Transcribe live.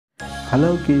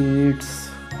Hello kids,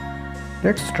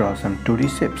 let's draw some 2D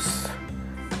shapes.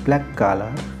 Black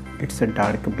color, it's a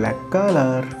dark black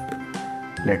color.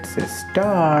 Let's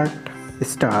start.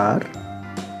 Star,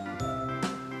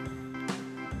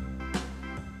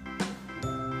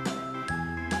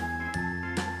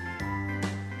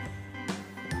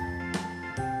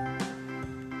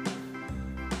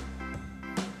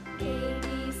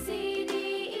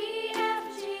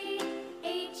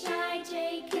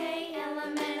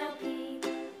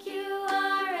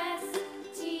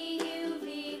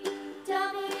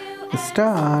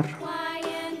 star,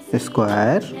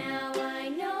 square,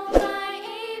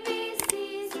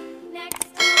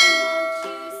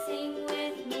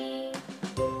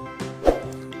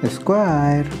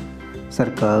 square,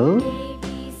 circle,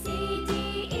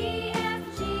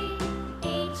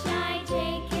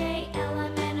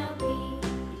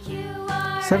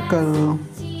 circle,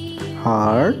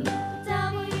 heart,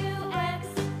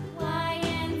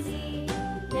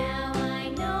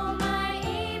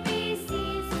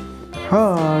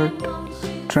 heart,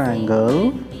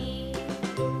 triangle,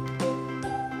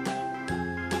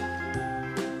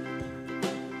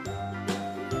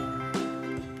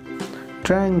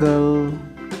 triangle,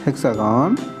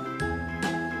 hexagon,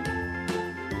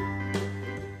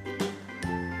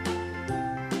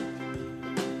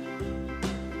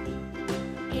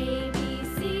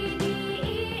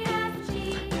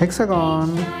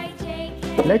 hexagon.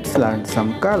 Let's learn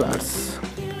some colors.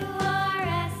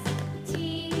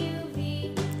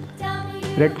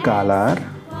 Red color,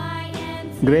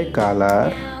 gray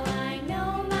color,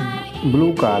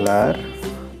 blue color,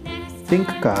 pink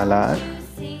color,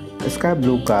 sky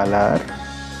blue color,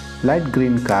 light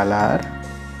green color,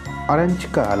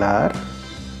 orange color,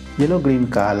 yellow green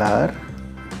color,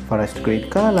 forest green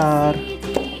color.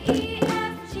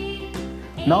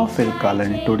 Now fill color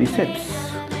in 2D shapes.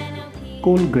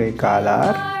 Cool gray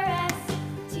color,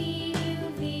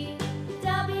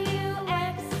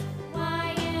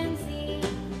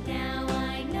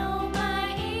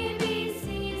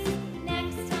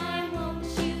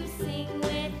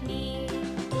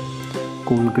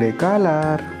 cool gray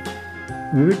color,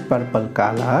 vivid purple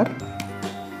color,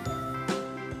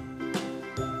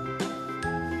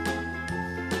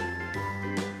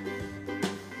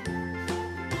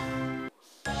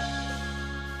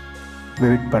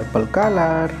 vivid purple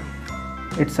color,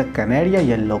 it's a Canada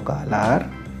yellow color,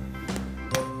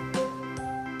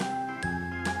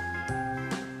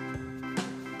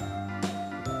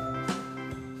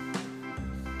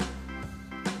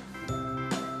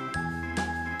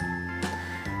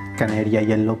 Canada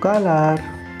yellow color,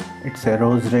 it's a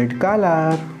rose red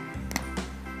color,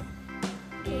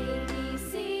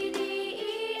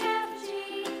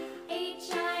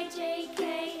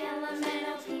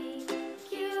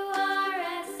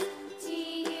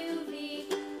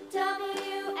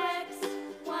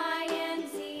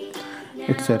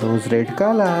 it's a rose red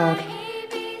color,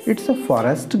 it's a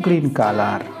forest green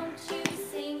color,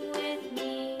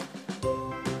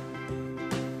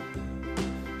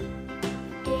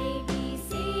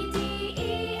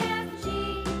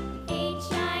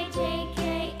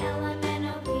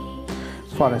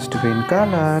 forest green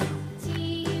color,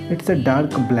 it's a dark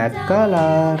black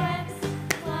color,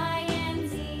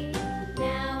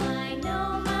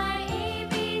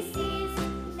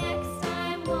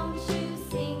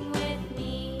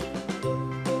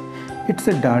 it's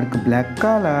a dark black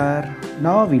color.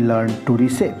 Now we learn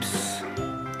 2D shapes.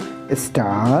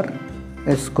 Star,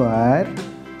 square,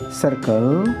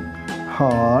 circle,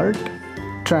 heart,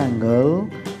 triangle,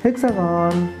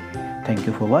 hexagon. Thank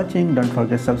you for watching. Don't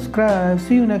forget to subscribe.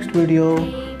 See you next video.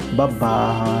 Bye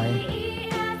bye.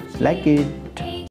 Like it.